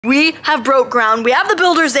We have broke ground. We have the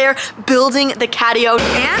builders there building the catio.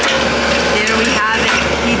 And there we have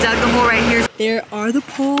it. He dug the hole right here. There are the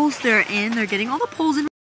poles. They're in. They're getting all the poles in.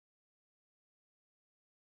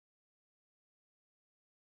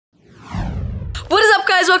 What is up,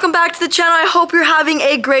 guys? Welcome back to the channel. I hope you're having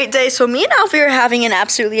a great day. So me and Alfie are having an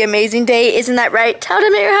absolutely amazing day. Isn't that right? Tell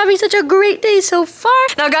them that you're having such a great day so far.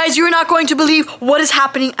 Now, guys, you are not going to believe what is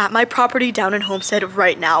happening at my property down in Homestead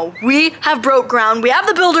right now. We have broke ground. We have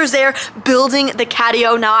the builders there building the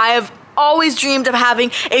catio. Now, I have always dreamed of having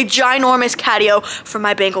a ginormous catio for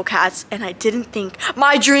my Bengal cats, and I didn't think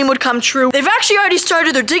my dream would come true. They've actually already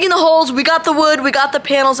started. They're digging the holes. We got the wood, we got the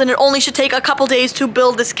panels, and it only should take a couple days to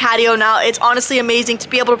build this catio. Now, it's honestly amazing to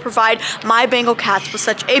be able to provide my Bengal cats with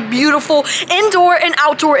such a beautiful indoor and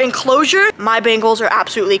outdoor enclosure. My Bengals are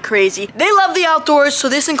absolutely crazy. They love the outdoors, so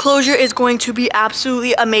this enclosure is going to be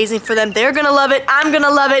absolutely amazing for them. They're gonna love it, I'm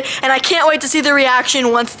gonna love it, and I can't wait to see the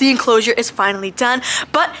reaction once the enclosure is finally done.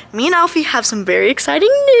 But me and Alfie have some very exciting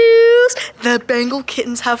news. The Bengal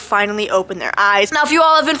kittens have finally opened their eyes. Now, if you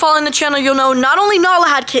all have been following the channel, you'll know not only Nala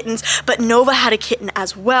had kittens, but Nova had a kitten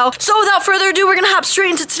as well. So without further ado, we're gonna hop straight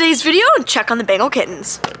into today's video and check on the Bengal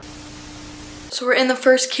kittens. So we're in the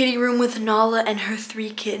first kitty room with Nala and her 3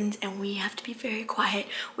 kittens, and we have to be very quiet.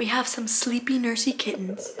 We have some sleepy, nursey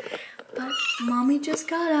kittens. But Mommy just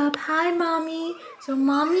got up. Hi, Mommy. So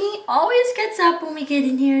Mommy always gets up when we get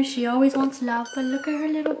in here. She always wants love, but look at her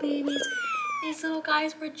little babies. These little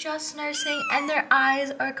guys were just nursing and their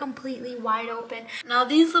eyes are completely wide open. Now,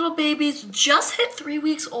 these little babies just hit 3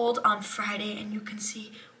 weeks old on Friday, and you can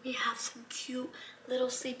see we have some cute little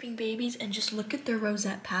sleeping babies, and just look at their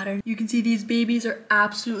rosette pattern. You can see these babies are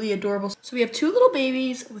absolutely adorable. So we have 2 little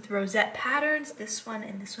babies with rosette patterns, this one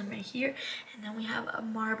and this one right here, and then we have a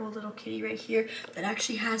marble little kitty right here that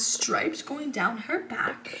actually has stripes going down her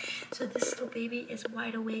back. So this little baby is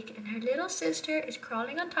wide awake, and her little sister is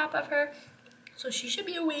crawling on top of her, so she should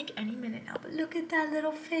be awake any minute now. But look at that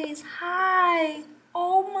little face. Hi.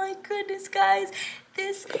 Oh my goodness, guys.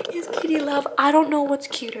 This is Kitty Love. I don't know what's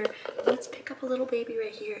cuter. Let's pick up a little baby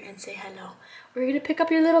right here and say hello. We're gonna pick up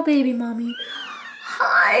your little baby, Mommy.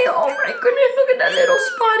 Hi. Oh my goodness, look at that little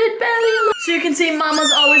spotted belly. So you can see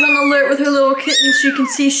Mama's always on alert with her little kittens. You can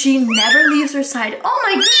see she never leaves her side. Oh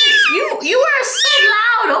my goodness, you are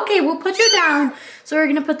so loud. Okay, we'll put you down. So we're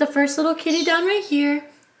gonna put the first little kitty down right here.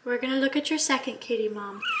 We're gonna look at your second kitty,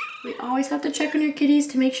 Mom. We always have to check on your kitties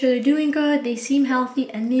to make sure they're doing good, they seem healthy,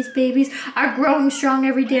 and these babies are growing strong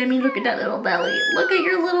every day. I mean, look at that little belly. Look at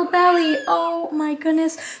your little belly. Oh my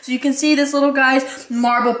goodness. So you can see this little guy's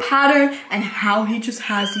marble pattern and how he just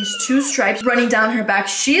has these 2 stripes running down her back.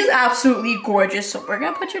 She is absolutely gorgeous, so we're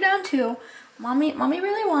gonna put you down too. Mommy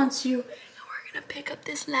really wants you. Gonna pick up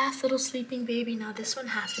this last little sleeping baby. Now, this one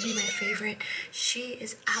has to be my favorite. She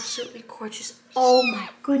is absolutely gorgeous. Oh my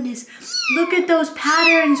goodness, look at those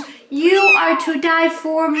patterns. You are to die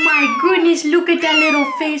for. My goodness, look at that little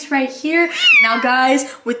face right here. Now,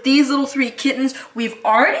 guys, with these little 3 kittens, we've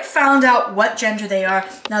already found out what gender they are.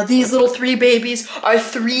 Now, these little 3 babies are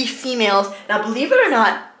 3 females. Now, believe it or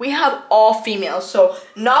not, we have all females. So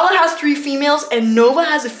Nala has 3 females and Nova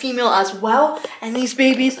has a female as well. And these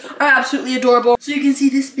babies are absolutely adorable. So you can see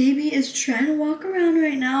this baby is trying to walk around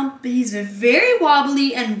right now, but he's very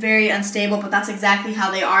wobbly and very unstable, but that's exactly how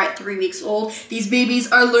they are at 3 weeks old. These babies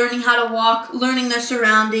are learning how to walk, learning their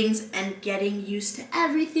surroundings, and getting used to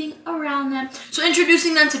everything around them. So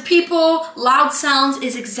introducing them to people, loud sounds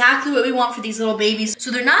is exactly what we want for these little babies.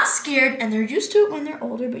 So they're not scared and they're used to it when they're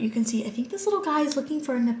older, but you can see, I think this little guy is looking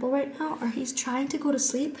for a nipple right now, or he's trying to go to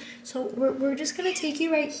sleep. So we're just gonna take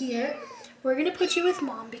you right here. We're gonna put you with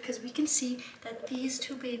Mom because we can see that these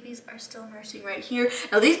 2 babies are still nursing right here.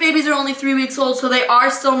 Now, these babies are only 3 weeks old, so they are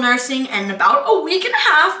still nursing, and in about a week and a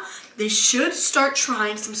half, they should start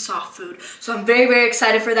trying some soft food. So I'm very, very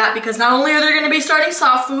excited for that, because not only are they gonna be starting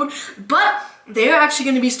soft food, but they're actually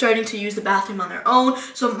gonna be starting to use the bathroom on their own.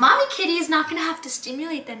 So Mommy Kitty is not gonna have to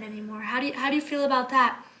stimulate them anymore. How do you feel about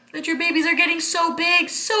that? That your babies are getting so big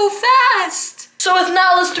so fast. So with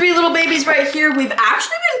Nala's 3 little babies right here, we've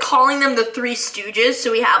actually been calling them the 3 Stooges.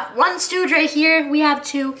 So we have 1 Stooge right here, we have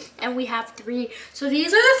 2, and we have 3. So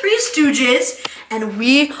these are the 3 Stooges, and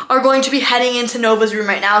we are going to be heading into Nova's room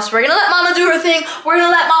right now. So we're gonna let Mama do her thing, we're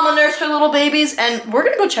gonna let Mama nurse her little babies, and we're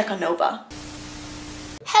gonna go check on Nova.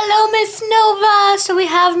 Hello, Miss Nova. So we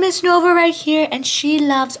have Miss Nova right here, and she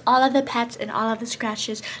loves all of the pets and all of the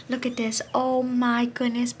scratches. Look at this. Oh my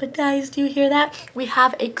goodness. But guys, do you hear that? We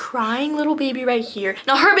have a crying little baby right here.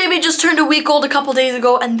 Now her baby just turned a week old a couple days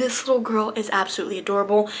ago, and this little girl is absolutely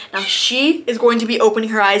adorable. Now she is going to be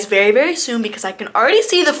opening her eyes very, very soon because I can already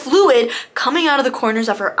see the fluid coming out of the corners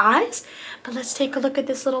of her eyes. But let's take a look at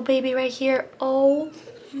this little baby right here. Oh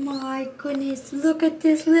my goodness, look at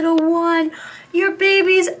this little one. Your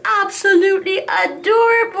baby's absolutely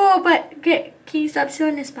adorable. But can you stop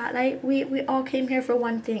stealing the spotlight? We all came here for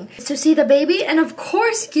one thing, to see the baby and of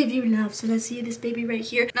course give you love. So let's see this baby right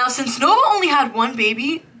here. Now since Nova only had one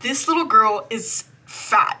baby, this little girl is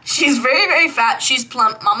fat. She's very, very fat. She's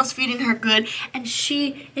plump. Mama's feeding her good, and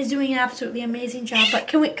she is doing an absolutely amazing job. But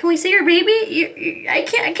can we see your baby? I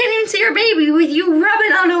can't even see your baby with you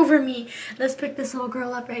rubbing all over me. Let's pick this little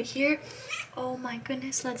girl up right here. Oh my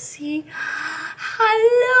goodness, let's see.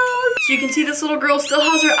 Hello. So you can see this little girl still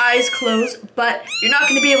has her eyes closed, but you're not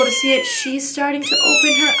going to be able to see it. She's starting to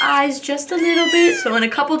open her eyes just a little bit. So in a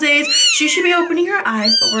couple days, she should be opening her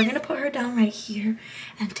eyes, but we're going to put her down right here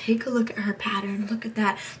and take a look at her pattern. Look at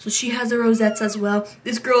that. So she has the rosettes as well.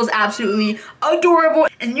 This girl is absolutely adorable.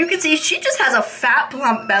 And you can see she just has a fat,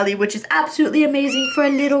 plump belly, which is absolutely amazing for a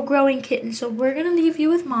little growing kitten. So we're going to leave you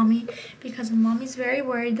with Mommy because Mommy's very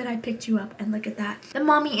worried that I picked you up. And look at that. The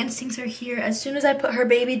mommy instincts are here. As soon as I put her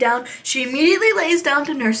baby down, she immediately lays down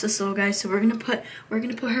to nurse this little guy. So we're gonna put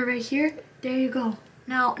her right here. There you go.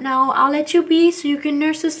 Now I'll let you be so you can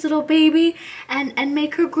nurse this little baby and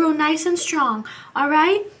make her grow nice and strong. All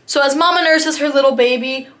right? So as Mama nurses her little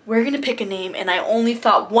baby, we're gonna pick a name, and I only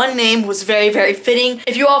thought one name was very, very fitting.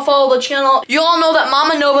 If you all follow the channel, you all know that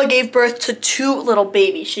Mama Nova gave birth to two little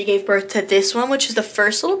babies. She gave birth to this one, which is the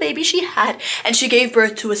first little baby she had, and she gave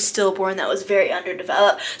birth to a stillborn that was very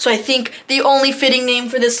underdeveloped. So I think the only fitting name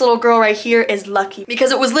for this little girl right here is Lucky,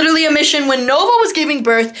 because it was literally a mission. When Nova was giving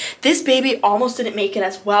birth, this baby almost didn't make it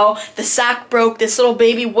as well. The sac broke, this little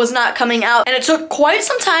baby was not coming out, and it took quite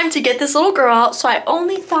some time to get this little girl out. So I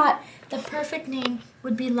only thought the perfect name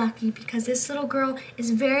would be Lucky, because this little girl is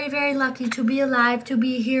very, very lucky to be alive, to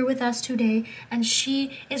be here with us today, and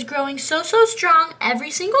she is growing so strong every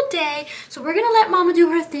single day. So we're gonna let Mama do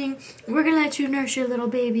her thing. We're gonna let you nurse your little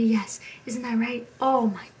baby. Yes, isn't that right? Oh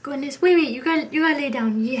my goodness. Wait, you gotta lay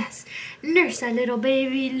down. Yes, nurse that little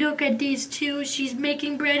baby. Look at these two. She's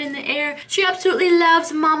making bread in the air. She absolutely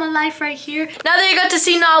loves Mama life right here. Now that you got to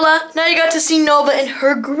see Nala, now you got to see Nova and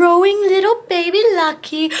her growing little baby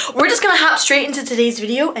Lucky, we're just gonna hop straight into today's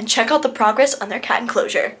video and check out the progress on their cat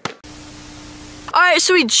enclosure. Alright,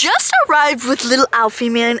 so we just arrived with little Alfie,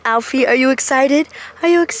 man. Alfie, are you excited? Are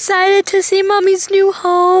you excited to see Mommy's new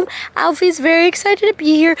home? Alfie's very excited to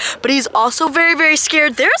be here, but he's also very, very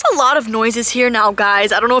scared. There's a lot of noises here now,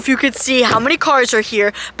 guys. I don't know if you could see how many cars are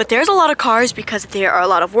here, but there's a lot of cars because there are a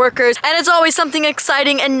lot of workers, and it's always something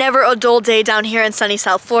exciting and never a dull day down here in sunny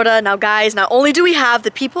South Florida. Now, guys, not only do we have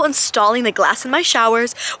the people installing the glass in my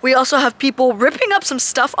showers, we also have people ripping up some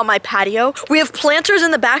stuff on my patio. We have planters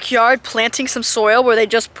in the backyard planting some soil where they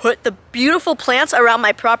just put the beautiful plants around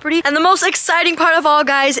my property. And the most exciting part of all,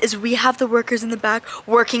 guys, is we have the workers in the back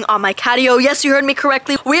working on my catio. Yes, you heard me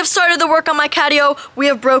correctly. We have started the work on my catio. We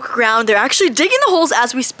have broke ground. They're actually digging the holes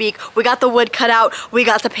as we speak. We got the wood cut out. We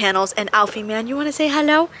got the panels. And Alfie, man, you want to say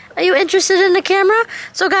hello? Are you interested in the camera?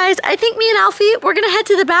 So guys, I think me and Alfie, we're gonna head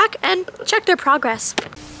to the back and check their progress.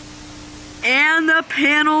 And the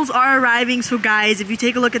panels are arriving. So guys, if you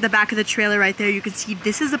take a look at the back of the trailer right there, you can see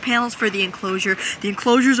this is the panels for the enclosure. The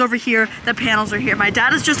enclosure's over here, the panels are here. My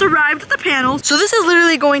dad has just arrived with the panels. So this is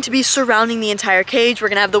literally going to be surrounding the entire cage. We're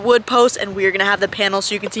gonna have the wood posts and we're gonna have the panels.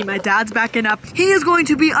 So you can see my dad's backing up. He is going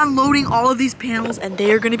to be unloading all of these panels and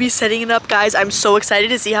they are gonna be setting it up, guys. I'm so excited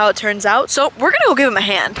to see how it turns out. So we're gonna go give him a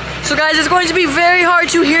hand. So guys, it's going to be very hard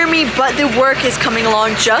to hear me, but the work is coming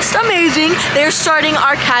along just amazing. They're starting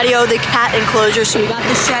our catio, the cat enclosure. So we got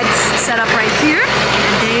the shed set up right here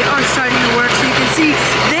and they are starting to work. So you can see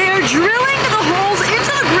they are drilling the holes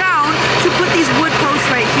into the ground to put these wood posts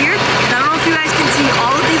right here. And I don't know if you guys can see,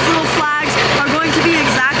 all of these little flags are going to be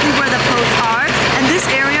exactly where the posts are. And this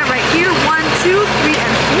area right here, 1, 2, 3,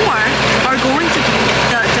 and 4 are going to be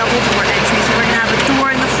the double door entry. So we're gonna have a door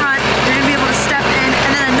in the front. You're gonna be able to step in,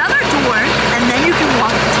 and then another door, and then you can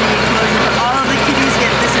walk into the enclosure. But all of the kitties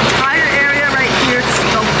get this entire area right here.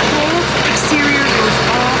 The whole exterior goes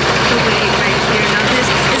all the way right here. Now this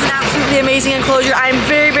is an absolutely amazing enclosure. I'm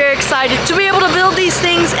very, very excited to be able to build these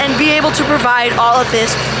things and be able able to provide all of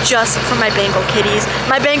this just for my Bengal kitties.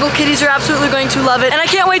 My Bengal kitties are absolutely going to love it, and I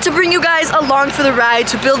can't wait to bring you guys along for the ride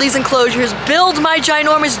to build these enclosures, build my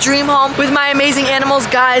ginormous dream home with my amazing animals.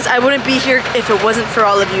 Guys, I wouldn't be here if it wasn't for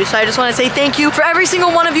all of you, so I just want to say thank you for every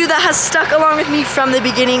single one of you that has stuck along with me from the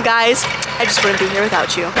beginning, guys. I just wouldn't be here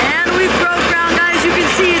without you. And we've broke ground, guys. You can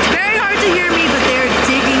see it's very hard to hear me, but they're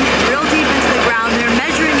digging real deep into the ground. They're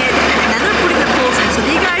measuring it, and then they're putting the poles in. So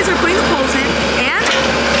these guys are putting the poles in, and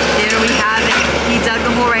there we have it. He dug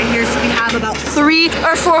the hole right here, so we have about 3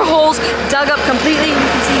 or 4 holes dug up completely. You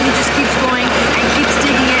can see he just keeps going and keeps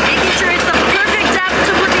digging it, making sure it's the perfect depth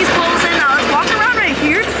to put these poles in. Now let's walk around right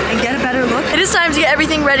here and get a better look. It is time to get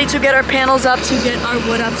everything ready to get our panels up, to get our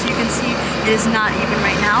wood up. So you can see it is not even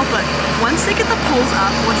right now, but once they get the poles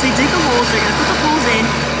up, once they dig the holes, they're gonna put the poles in.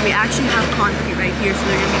 We actually have concrete right here, so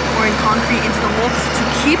they're gonna be pouring concrete into the hole to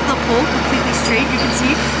keep the pole completely straight. You can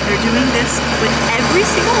see they're doing this with every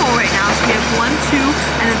single hole right now. So we have 1, 2,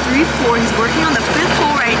 and then 3, 4. He's working on the 5th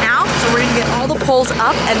hole right now. So we're gonna get all the poles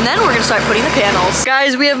up, and then we're gonna start putting the panels.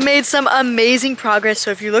 Guys, we have made some amazing progress. So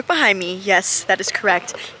if you look behind me, yes, that is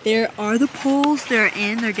correct. There are the poles. They're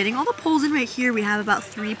in. They're getting all the poles in right here. We have about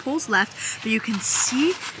 3 poles left, but you can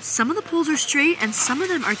see some of the poles are straight and some of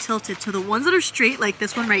them are tilted. So the ones that are straight, like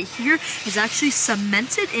this one right here, is actually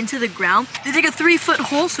cemented into the ground. They dig a 3-foot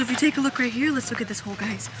hole. So if you take a look right here, let's look at this hole,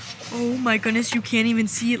 guys. Oh my goodness, you can't even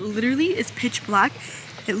see it. Literally, it's pitch black.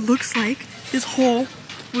 It looks like this hole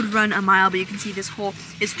would run a mile, but you can see this hole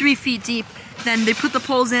is 3 feet deep. Then they put the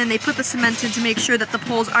poles in, they put the cement in to make sure that the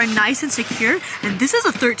poles are nice and secure. And this is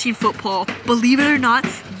a 13-foot pole. Believe it or not,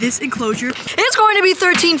 this enclosure is going to be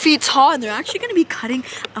 13 feet tall, and they're actually going to be cutting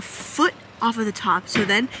a foot off of the top. So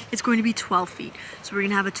then it's going to be 12 feet. So we're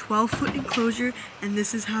gonna have a 12-foot enclosure, and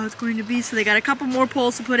this is how it's going to be. So they got a couple more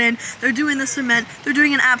poles to put in. They're doing the cement. They're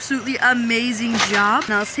doing an absolutely amazing job.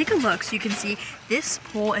 Now let's take a look so you can see this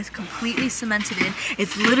pole is completely cemented in.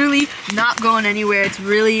 It's literally not going anywhere. It's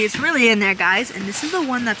really in there, guys. And this is the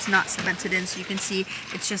one that's not cemented in, so you can see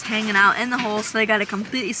it's just hanging out in the hole. So they got it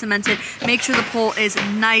completely cemented. Make sure the pole is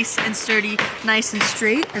nice and sturdy, nice and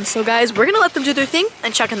straight. And so guys, we're gonna let them do their thing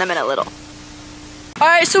and check on them in a little.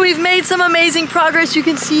 Alright, so we've made some amazing progress. You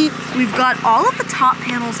can see we've got all of the top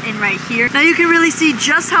panels in right here. Now you can really see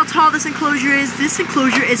just how tall this enclosure is. This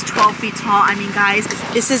enclosure is 12 feet tall. I mean, guys,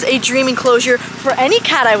 this is a dream enclosure for any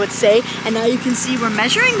cat, I would say. And now you can see we're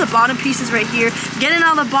measuring the bottom pieces right here, getting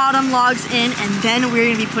all the bottom logs in, and then we're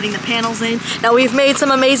going to be putting the panels in. Now we've made some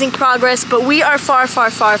amazing progress, but we are far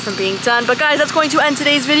from being done. But guys, that's going to end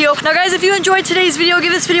today's video. Now guys, if you enjoyed today's video,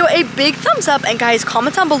 give this video a big thumbs up, and guys,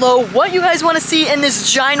 comment down below what you guys want to see in this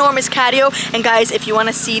ginormous catio. And guys, if you want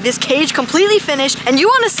to see this cage completely finished and you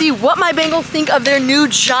want to see what my Bengals think of their new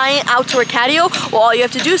giant outdoor catio, well, all you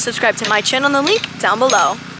have to do is subscribe to my channel in the link down below.